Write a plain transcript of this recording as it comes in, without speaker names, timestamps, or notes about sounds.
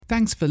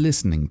Thanks for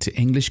listening to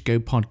English Go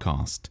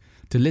Podcast.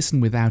 To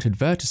listen without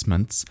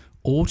advertisements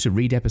or to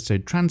read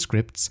episode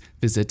transcripts,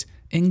 visit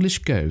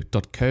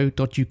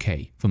englishgo.co.uk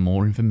for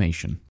more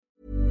information.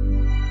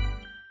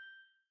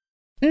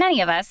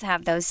 Many of us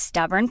have those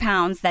stubborn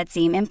pounds that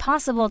seem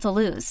impossible to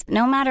lose,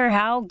 no matter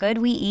how good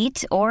we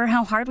eat or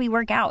how hard we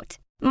work out.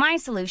 My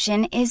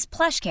solution is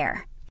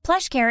PlushCare.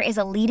 PlushCare is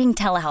a leading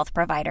telehealth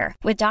provider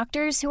with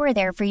doctors who are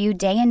there for you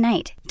day and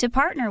night to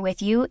partner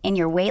with you in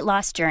your weight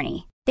loss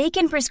journey. They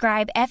can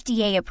prescribe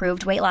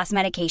FDA-approved weight loss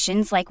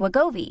medications like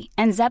Wegovy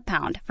and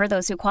Zepbound for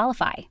those who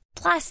qualify.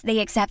 Plus, they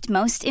accept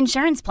most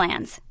insurance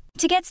plans.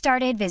 To get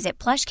started, visit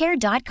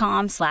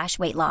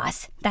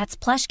plushcare.com/weightloss. That's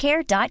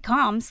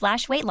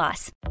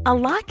plushcare.com/weightloss. A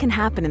lot can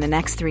happen in the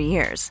next 3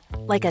 years.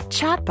 Like a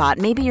chatbot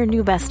may be your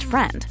new best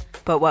friend.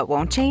 But what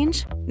won't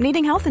change?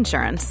 Needing health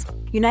insurance.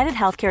 United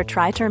Healthcare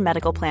Tri-Term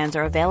Medical Plans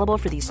are available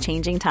for these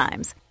changing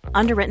times.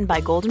 Underwritten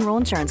by Golden Rule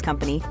Insurance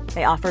Company,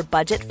 they offer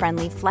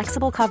budget-friendly,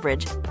 flexible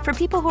coverage for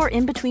people who are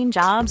in between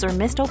jobs or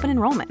missed open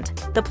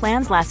enrollment. The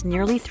plans last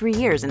nearly 3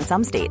 years in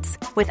some states,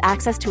 with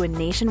access to a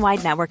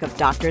nationwide network of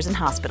doctors and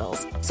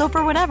hospitals. So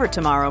for whatever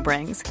tomorrow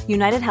brings,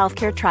 United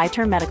Healthcare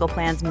Tri-Term Medical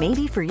Plans may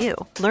be for you.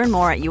 Learn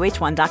more at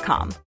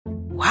uh1.com.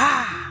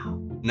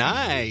 Wow.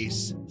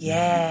 Nice.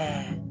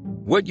 Yeah.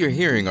 What you're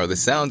hearing are the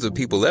sounds of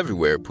people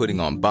everywhere putting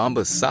on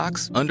Bombas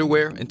socks,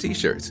 underwear, and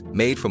T-shirts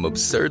made from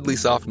absurdly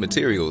soft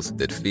materials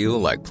that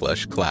feel like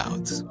plush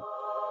clouds.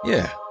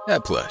 Yeah,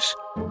 that plush.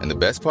 And the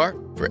best part?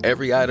 For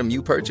every item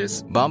you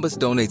purchase, Bombas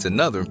donates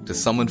another to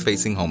someone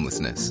facing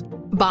homelessness.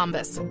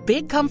 Bombas.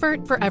 Big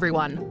comfort for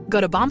everyone. Go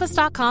to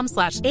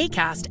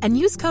bombas.com/ACAST and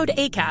use code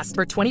ACAST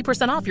for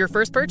 20% off your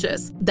first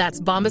purchase.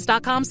 That's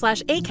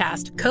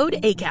bombas.com/ACAST. Code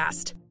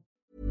ACAST.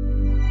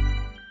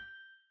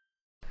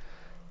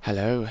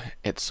 Hello,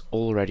 it's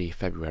already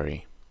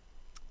February.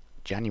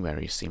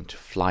 January seemed to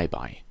fly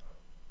by.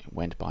 It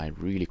went by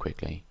really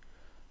quickly.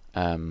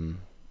 I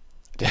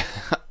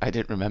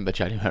didn't remember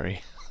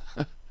January.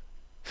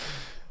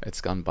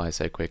 It's gone by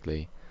so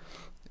quickly.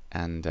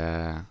 And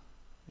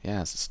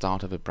it's the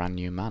start of a brand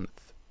new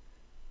month.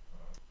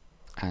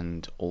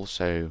 And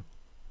also,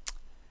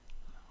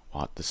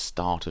 the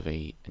start of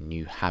a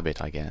new habit,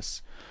 I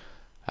guess.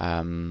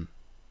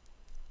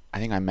 I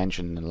think I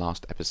mentioned in the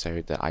last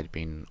episode that I'd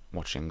been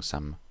watching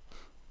some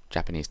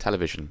Japanese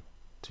television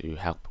to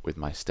help with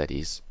my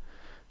studies.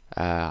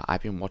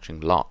 I've been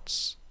watching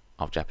lots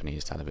of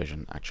Japanese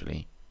television,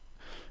 actually,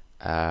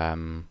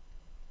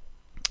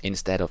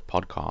 instead of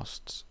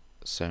podcasts.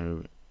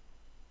 So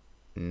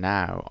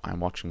now I'm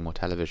watching more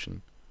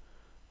television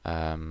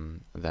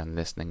than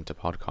listening to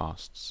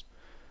podcasts.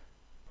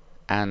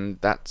 And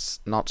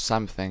that's not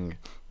something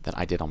that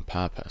I did on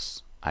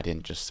purpose. I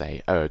didn't just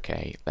say, "Oh,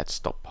 okay, let's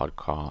stop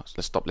podcasts.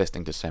 Let's stop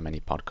listening to so many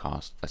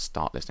podcasts. Let's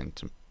start listening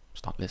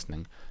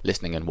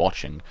and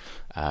watching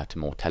to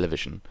more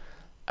television."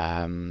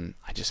 I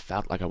just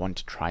felt like I wanted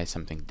to try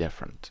something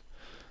different,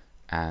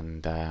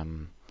 and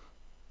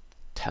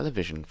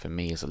television for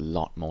me is a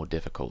lot more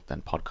difficult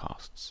than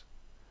podcasts.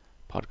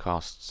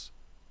 Podcasts,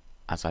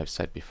 as I've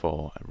said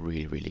before, are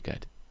really, really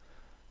good.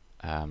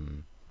 A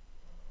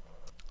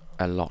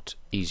lot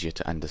easier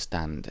to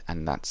understand,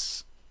 and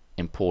that's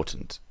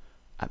important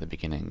at the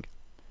beginning.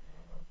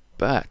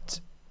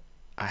 But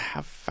I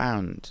have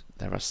found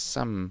there are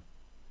some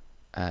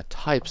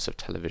types of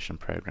television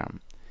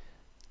program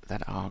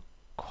that are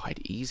quite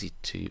easy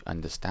to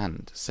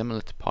understand,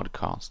 similar to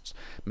podcasts,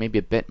 maybe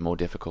a bit more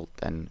difficult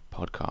than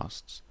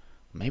podcasts,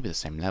 maybe the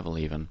same level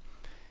even.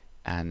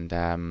 And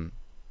I've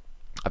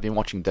been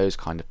watching those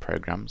kind of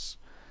programs,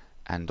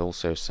 and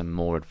also some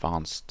more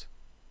advanced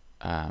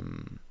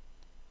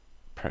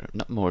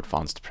not more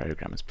advanced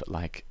programs, but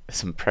like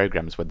some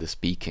programs where the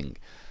speaking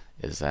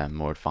is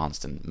more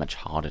advanced and much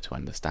harder to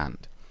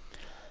understand.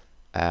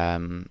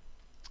 So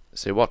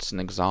what's an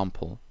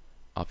example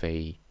of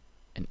an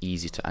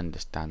easy to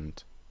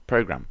understand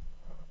program?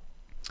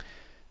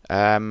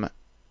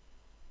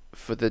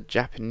 For the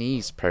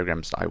Japanese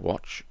programs that I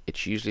watch,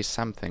 it's usually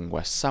something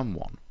where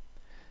someone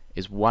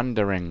is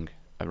wandering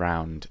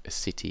around a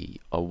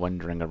city or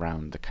wandering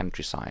around the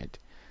countryside,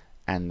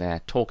 and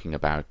they're talking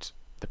about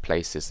the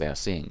places they are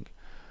seeing,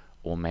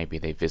 or maybe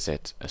they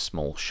visit a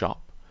small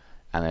shop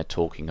and they're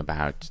talking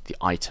about the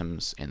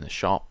items in the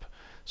shop,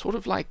 sort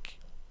of like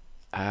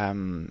a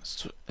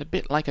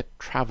bit like a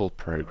travel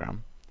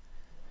program,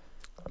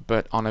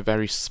 but on a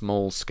very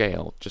small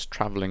scale, just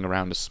traveling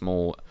around a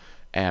small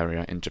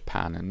area in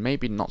Japan, and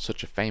maybe not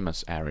such a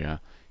famous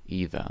area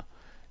either,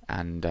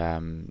 and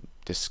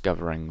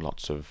discovering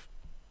lots of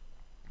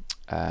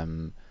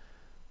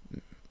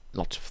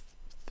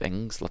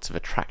things, lots of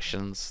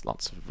attractions,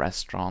 lots of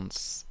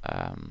restaurants,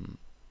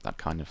 that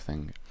kind of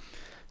thing.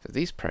 So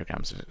these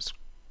programs are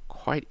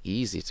quite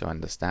easy to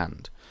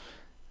understand.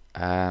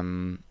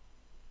 The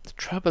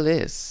trouble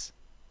is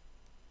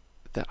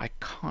that I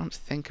can't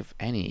think of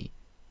any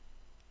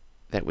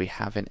that we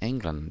have in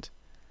England.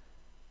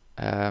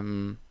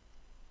 No.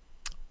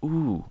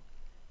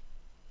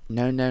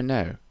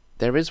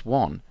 There is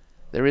one,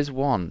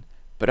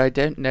 but I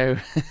don't know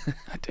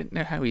I don't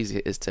know how easy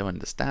it is to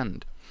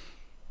understand.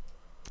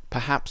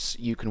 Perhaps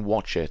you can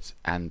watch it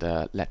and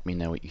let me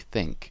know what you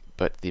think,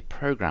 but the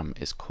program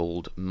is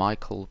called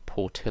Michael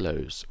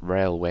Portillo's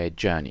Railway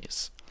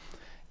Journeys,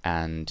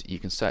 and you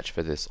can search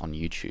for this on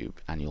YouTube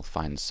and you'll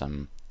find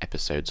some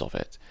episodes of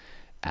it.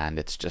 And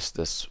it's just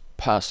this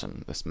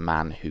person, this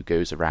man who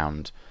goes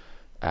around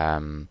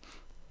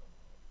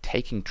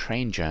taking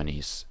train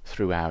journeys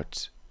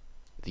throughout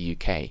the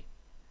UK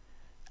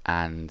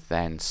and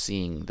then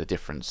seeing the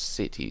different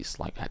cities,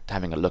 like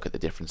having a look at the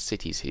different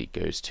cities he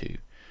goes to.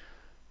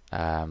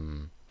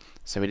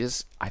 So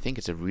I think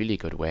it's a really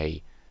good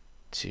way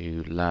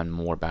to learn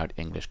more about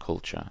English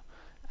culture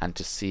and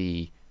to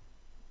see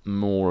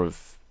more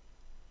of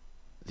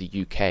the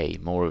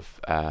UK, more of,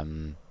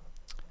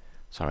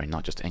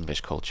 not just English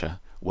culture,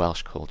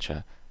 Welsh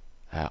culture,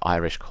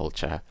 Irish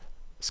culture,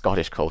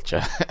 Scottish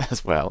culture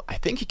as well. I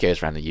think he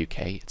goes around the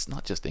UK. It's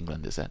not just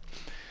England, is it?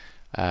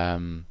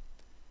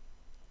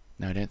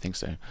 No, I don't think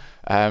so.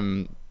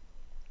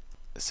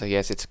 So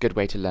yes, it's a good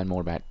way to learn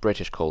more about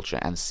British culture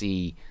and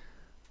see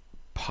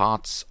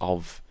parts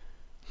of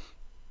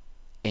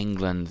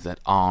England that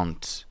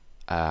aren't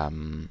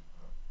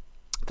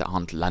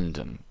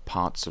London,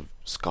 parts of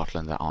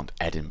Scotland that aren't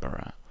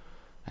Edinburgh,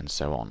 and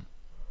so on.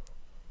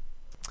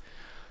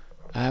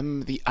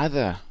 The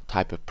other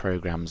type of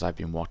programs I've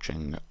been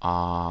watching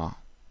are,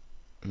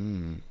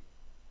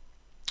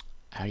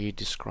 how you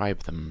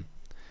describe them?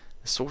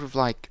 Sort of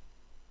like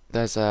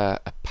there's a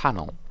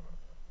panel,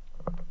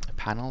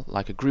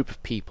 like a group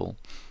of people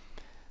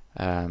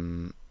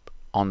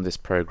on this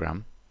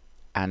program,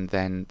 and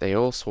then they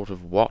all sort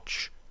of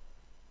watch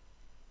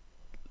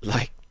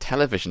like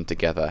television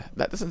together.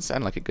 That doesn't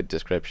sound like a good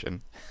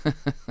description.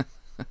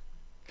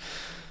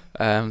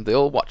 They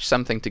all watch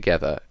something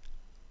together,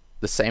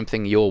 the same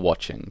thing you're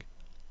watching,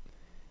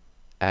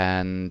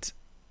 and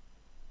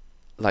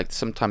like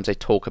sometimes they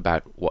talk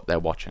about what they're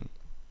watching.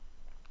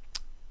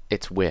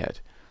 It's weird.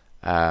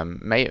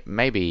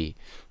 Maybe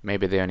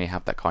they only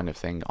have that kind of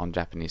thing on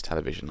Japanese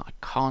television. I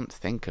can't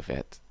think of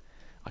it.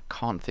 I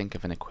can't think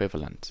of an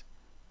equivalent,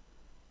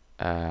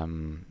 a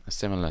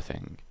similar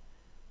thing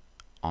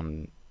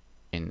on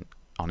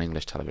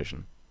English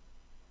television.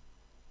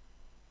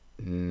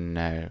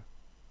 No.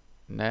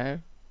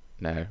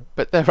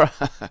 But there are.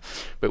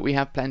 But we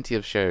have plenty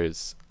of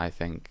shows, I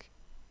think,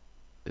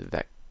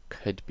 that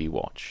could be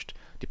watched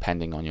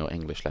depending on your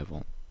English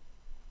level.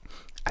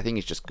 I think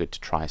it's just good to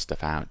try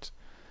stuff out.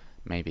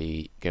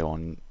 Maybe go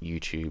on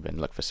YouTube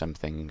and look for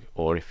something,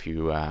 or if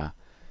you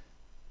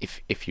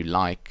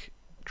like,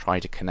 try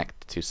to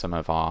connect to some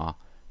of our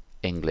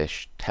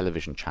English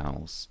television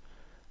channels.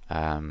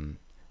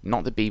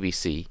 Not the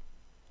BBC,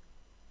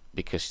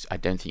 because I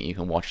don't think you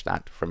can watch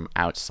that from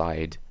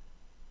outside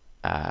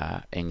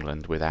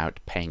England without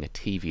paying a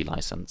TV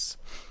license.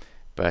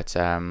 But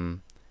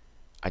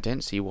I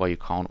don't see why you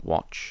can't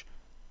watch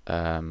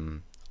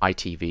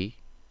ITV,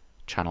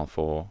 Channel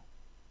 4,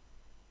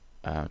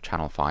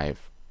 Channel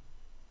 5,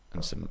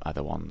 and some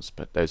other ones.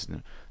 But those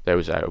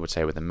I would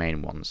say were the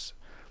main ones.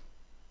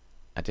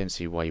 I don't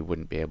see why you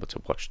wouldn't be able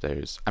to watch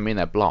those. I mean,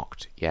 they're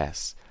blocked,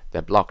 yes.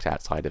 They're blocked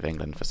outside of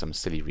England for some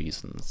silly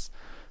reasons.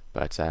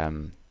 But,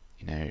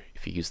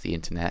 if you use the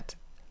internet,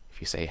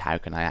 if you say, how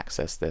can I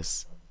access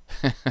this?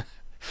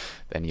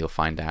 Then you'll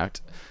find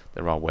out.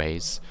 There are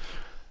ways.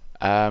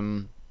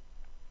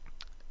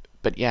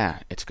 But yeah,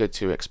 it's good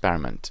to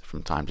experiment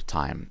from time to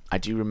time. I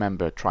do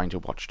remember trying to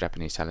watch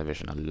Japanese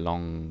television a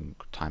long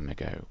time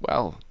ago.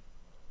 Well,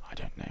 I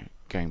don't know,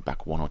 going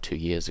back 1 or 2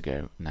 years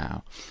ago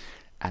now.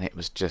 And it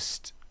was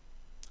just,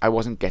 I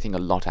wasn't getting a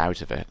lot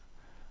out of it.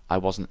 I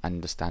wasn't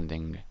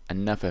understanding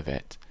enough of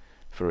it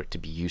for it to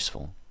be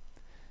useful.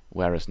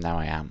 Whereas now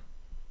I am.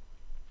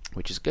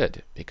 Which is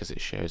good, because it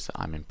shows that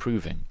I'm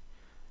improving.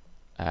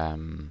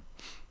 I'm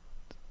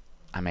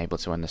able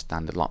to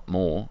understand a lot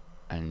more,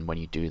 and when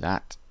you do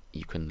that,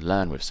 you can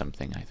learn with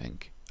something, I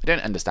think. I don't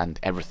understand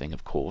everything,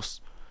 of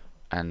course,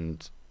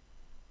 and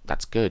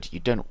that's good. You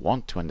don't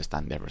want to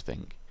understand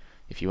everything.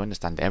 If you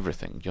understand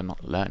everything, you're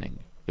not learning.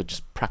 You're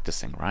just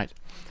practicing, right?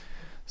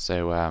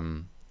 So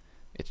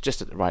it's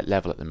just at the right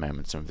level at the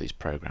moment, some of these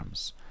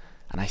programs.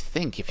 And I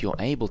think if you're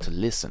able to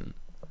listen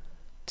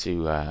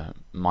to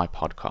my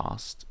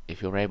podcast,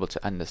 if you're able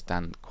to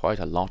understand quite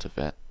a lot of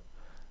it,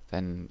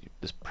 then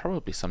there's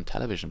probably some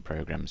television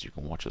programs you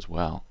can watch as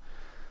well.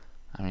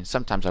 I mean,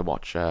 sometimes I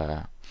watch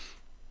a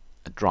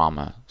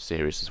drama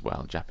series as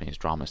well, Japanese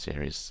drama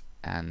series,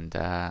 and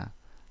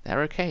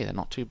they're okay, they're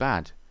not too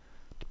bad.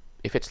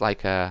 If it's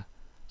like a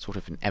sort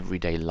of an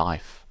everyday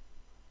life,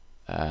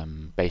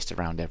 based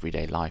around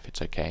everyday life,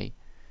 it's okay.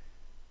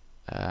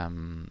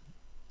 And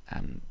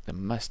there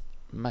must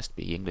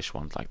be English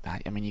ones like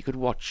that. I mean, you could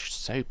watch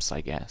soaps,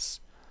 I guess.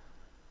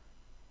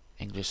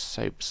 English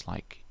soaps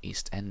like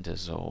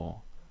EastEnders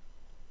or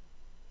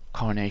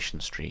Coronation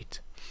Street.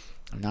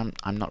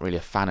 I'm not really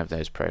a fan of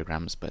those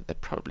programs, but they're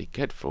probably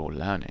good for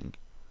learning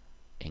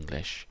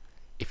English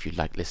if you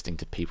like listening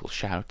to people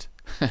shout.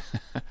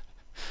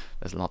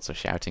 There's lots of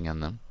shouting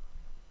in them.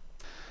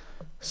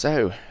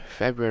 So,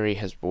 February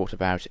has brought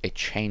about a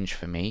change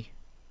for me.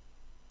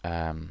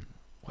 Well,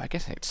 I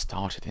guess it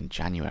started in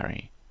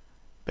January,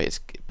 but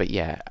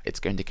it's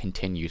going to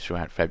continue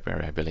throughout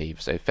February, I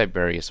believe. So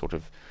February is sort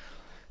of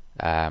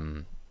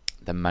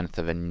the month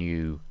of a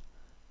new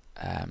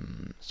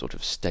sort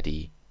of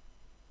study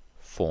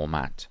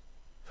format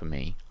for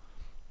me.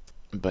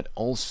 But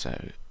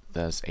also,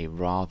 there's a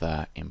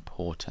rather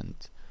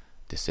important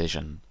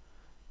decision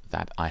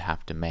that I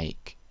have to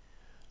make,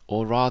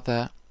 or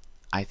rather,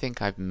 I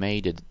think I've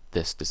made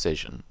this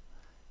decision.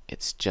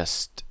 It's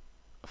just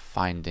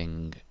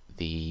finding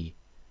the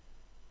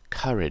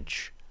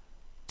courage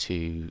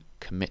to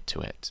commit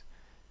to it,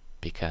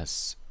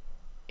 because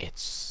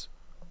it's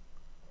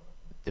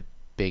the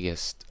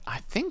biggest, I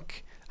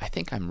think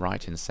I'm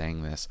right in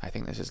saying this, I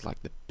think this is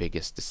like the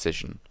biggest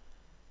decision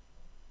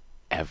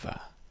ever.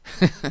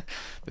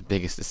 The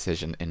biggest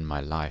decision in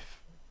my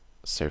life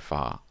so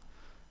far.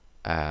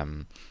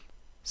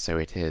 So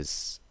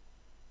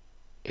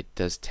it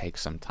does take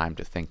some time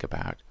to think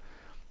about.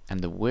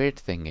 And the weird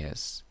thing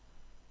is,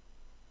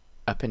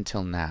 up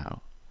until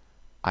now,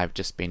 I've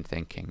just been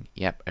thinking,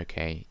 yep,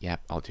 okay,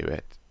 yep, I'll do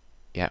it.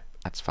 Yep,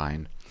 that's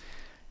fine.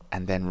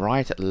 And then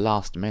right at the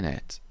last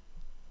minute,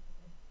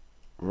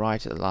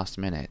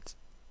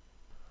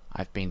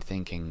 I've been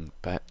thinking,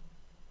 but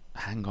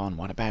hang on,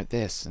 what about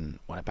this? And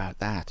what about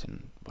that?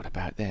 And what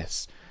about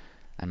this?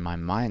 And my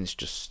mind's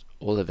just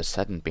all of a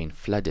sudden been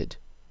flooded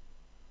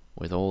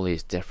with all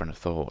these different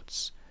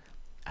thoughts.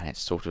 And it's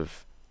sort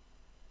of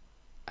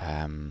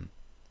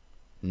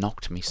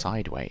knocked me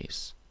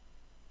sideways,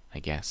 I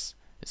guess.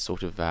 It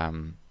sort of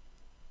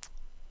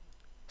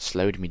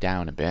slowed me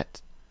down a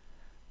bit,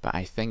 but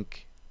I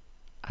think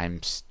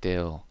I'm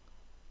still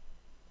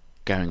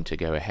going to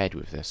go ahead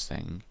with this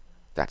thing.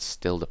 That's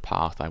still the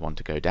path I want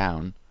to go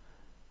down.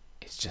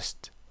 It's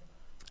just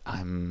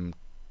I'm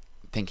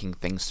thinking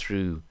things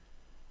through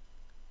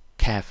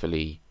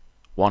carefully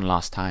one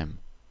last time,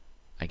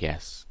 I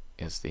guess,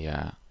 is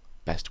the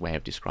best way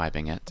of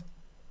describing it.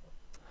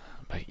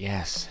 But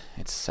yes,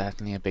 it's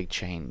certainly a big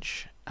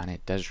change, and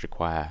it does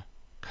require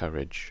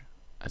courage,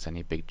 as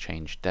any big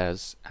change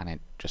does, and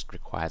it just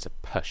requires a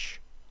push,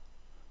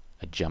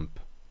 a jump,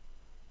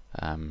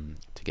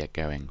 to get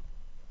going.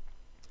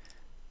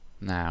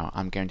 Now,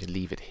 I'm going to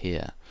leave it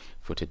here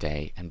for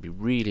today and be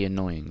really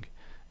annoying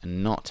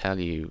and not tell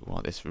you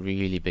what this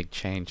really big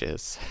change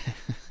is.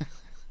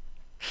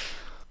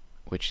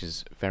 Which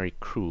is very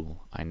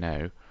cruel, I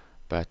know,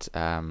 but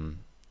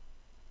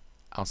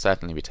I'll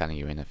certainly be telling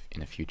you in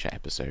a future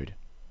episode.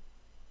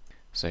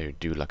 So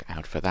do look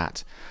out for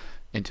that.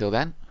 Until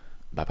then,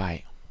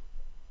 bye-bye.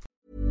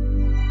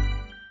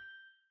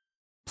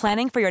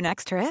 Planning for your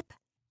next trip?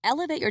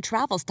 Elevate your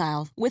travel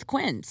style with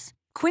Quince.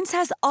 Quince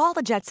has all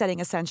the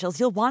jet-setting essentials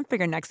you'll want for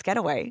your next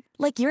getaway,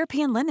 like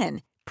European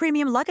linen,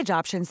 premium luggage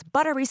options,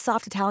 buttery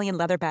soft Italian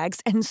leather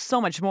bags, and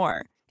so much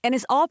more. And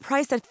is all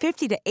priced at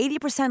 50 to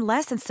 80%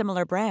 less than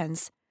similar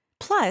brands.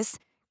 Plus,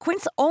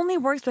 Quince only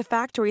works with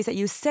factories that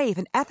use safe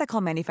and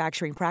ethical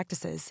manufacturing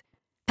practices.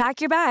 Pack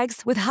your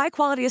bags with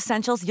high-quality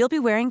essentials you'll be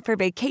wearing for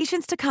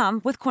vacations to come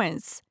with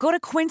Quince. Go to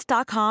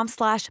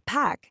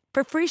quince.com/pack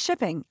for free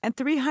shipping and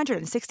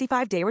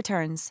 365-day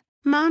returns.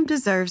 Mom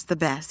deserves the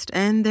best,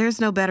 and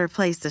there's no better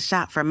place to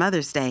shop for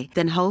Mother's Day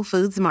than Whole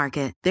Foods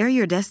Market. They're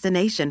your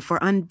destination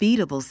for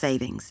unbeatable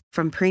savings,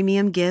 from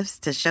premium gifts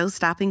to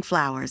show-stopping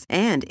flowers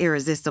and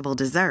irresistible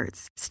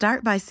desserts.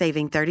 Start by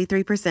saving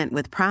 33%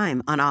 with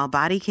Prime on all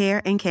body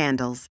care and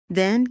candles.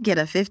 Then get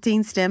a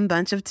 15-stem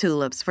bunch of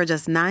tulips for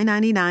just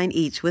 $9.99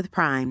 each with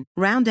Prime.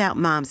 Round out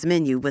Mom's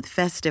menu with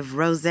festive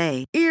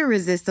rosé,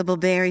 irresistible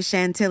berry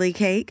chantilly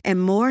cake,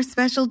 and more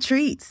special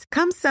treats.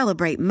 Come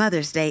celebrate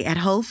Mother's Day at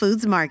Whole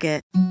Foods Market.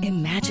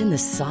 Imagine the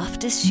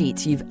softest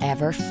sheets you've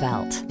ever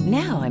felt.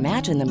 Now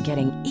imagine them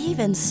getting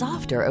even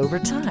softer over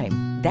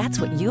time.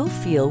 That's what you'll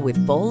feel with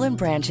Boll &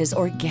 Branch's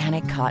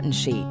organic cotton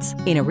sheets.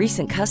 In a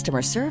recent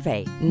customer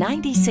survey,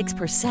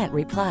 96%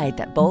 replied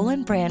that Boll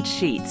 & Branch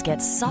sheets get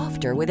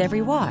softer with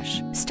every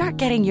wash. Start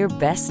getting your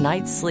best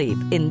night's sleep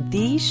in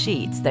these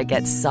sheets that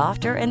get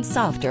softer and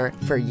softer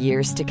for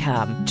years to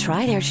come.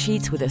 Try their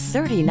sheets with a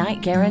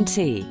 30-night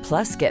guarantee.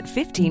 Plus, get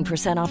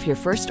 15% off your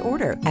first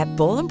order at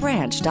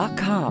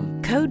bollandbranch.com.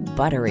 Code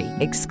BUTTERY.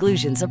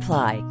 Exclusions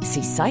apply.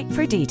 See site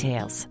for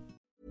details.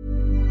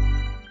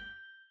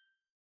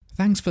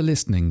 Thanks for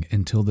listening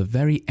until the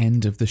very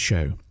end of the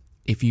show.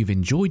 If you've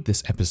enjoyed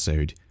this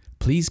episode,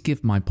 please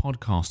give my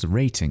podcast a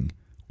rating,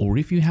 or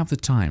if you have the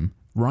time,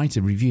 write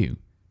a review.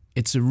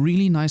 It's a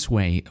really nice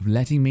way of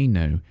letting me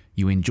know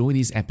you enjoy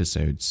these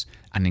episodes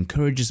and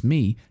encourages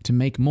me to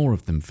make more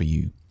of them for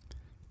you.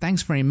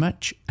 Thanks very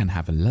much and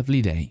have a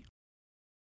lovely day.